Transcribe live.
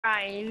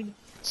Ryan.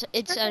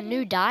 It's a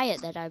new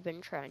diet that I've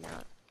been trying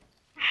out.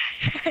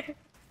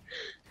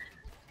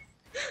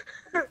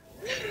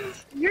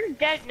 You're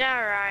dead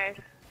now, Ryan.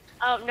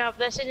 Oh no,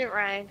 this isn't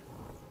Ryan.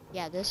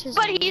 Yeah, this is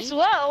But me. he's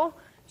low,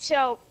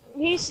 so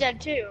he's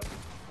dead too.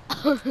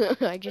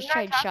 I just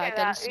tried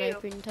shotgun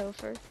sniping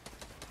Topher.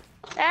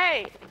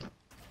 Hey,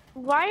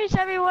 why is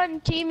everyone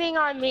teaming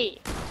on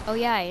me? Oh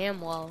yeah, I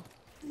am low.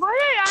 What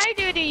did I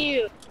do to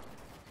you?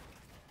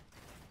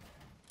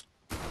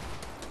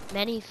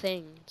 Many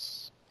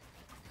things.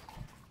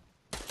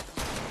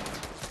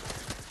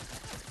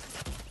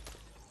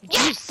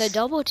 Yes! Jeez, the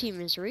double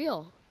team is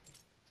real.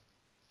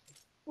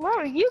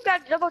 Whoa, you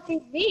got double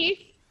team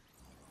me.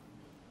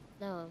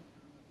 No.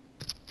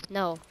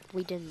 No,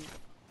 we didn't.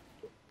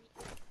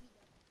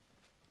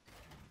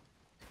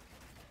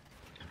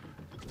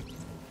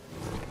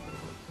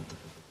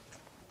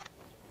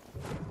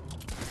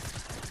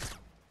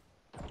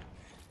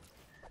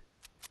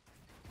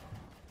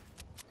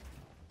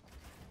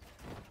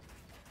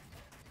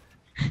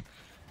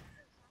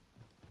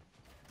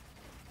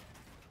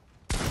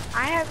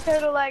 I have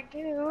total lag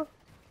too.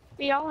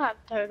 We all have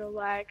total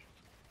lag.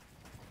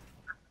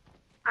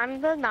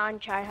 I'm the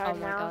non-tryhard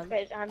now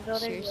because I'm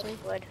building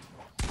with wood.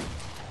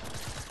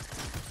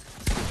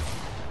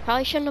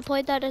 Probably shouldn't have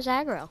played that as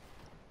aggro.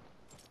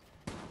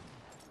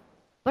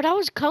 But I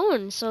was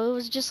cone, so it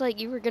was just like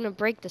you were gonna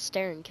break the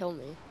stair and kill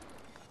me.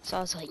 So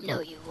I was like,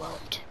 no, you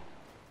won't.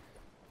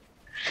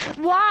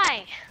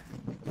 Why?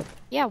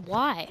 Yeah,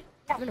 why?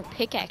 I'm gonna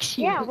pickaxe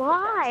you. Yeah,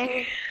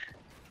 why?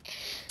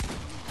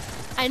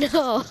 I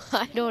know.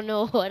 I don't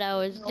know what I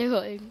was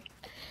doing.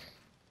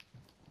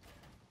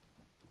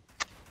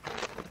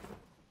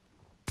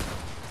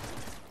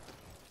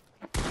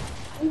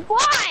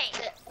 Why?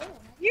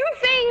 You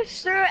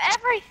phased through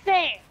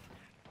everything.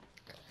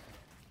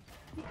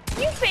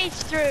 You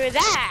phased through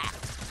that.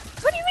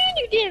 What do you mean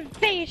you didn't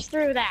phase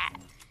through that?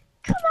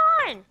 Come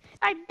on.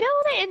 I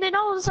built it and then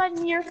all of a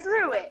sudden you're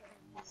through it.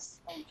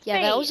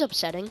 Yeah, that was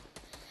upsetting.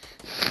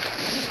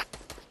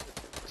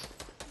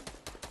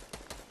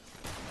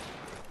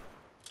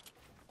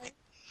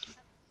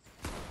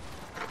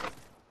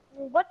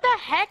 What the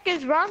heck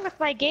is wrong with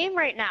my game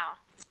right now?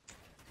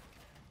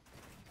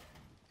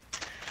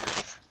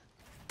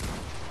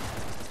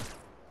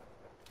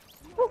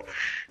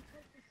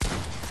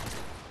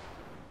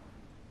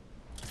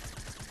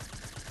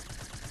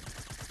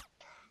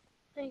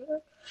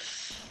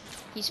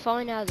 He's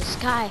falling out of the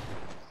sky.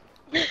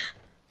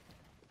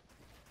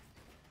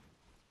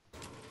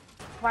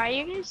 Why are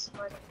you guys?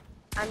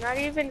 I'm not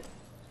even.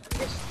 I'm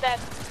just that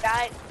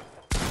guy.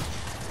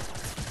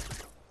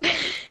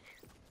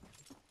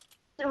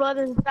 Well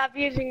then, stop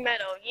using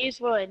metal. Use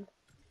wood.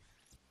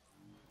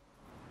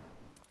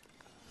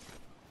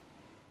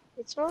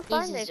 It's more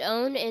fun. He's his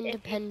own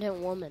independent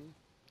woman.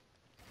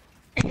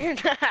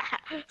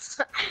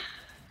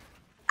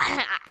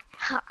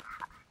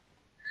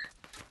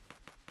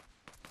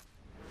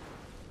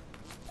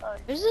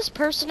 There's this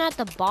person at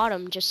the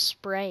bottom just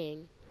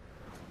spraying.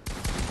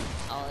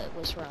 Oh, it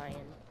was Ryan.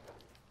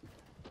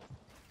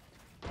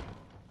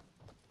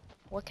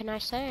 What can I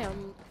say?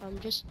 I'm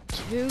just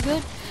too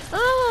good.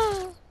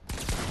 Ah!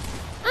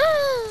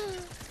 Ah!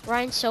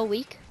 Ryan's so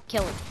weak.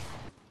 Kill him.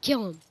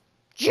 Kill him.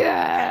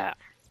 Yeah!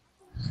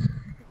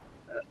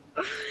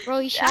 Bro,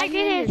 he shot you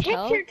in your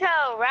toe? Hit your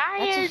toe,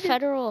 Ryan. That's a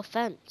federal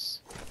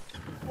offense.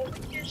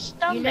 Your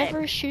stomach. You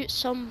never shoot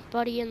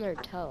somebody in their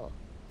toe.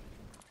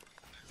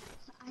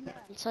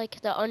 It's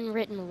like the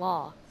unwritten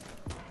law.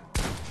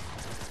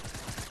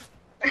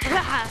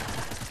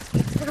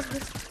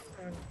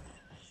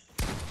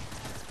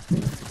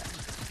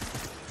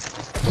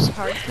 Just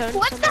hardcode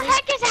What somebody? the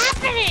heck is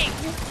happening?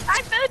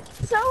 I've been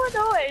so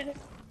annoyed.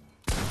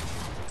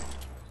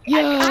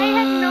 Yeah. I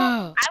had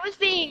no. I was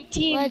being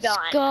teamed on.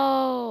 Let's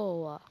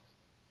go.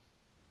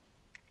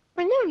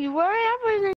 I know you were. I was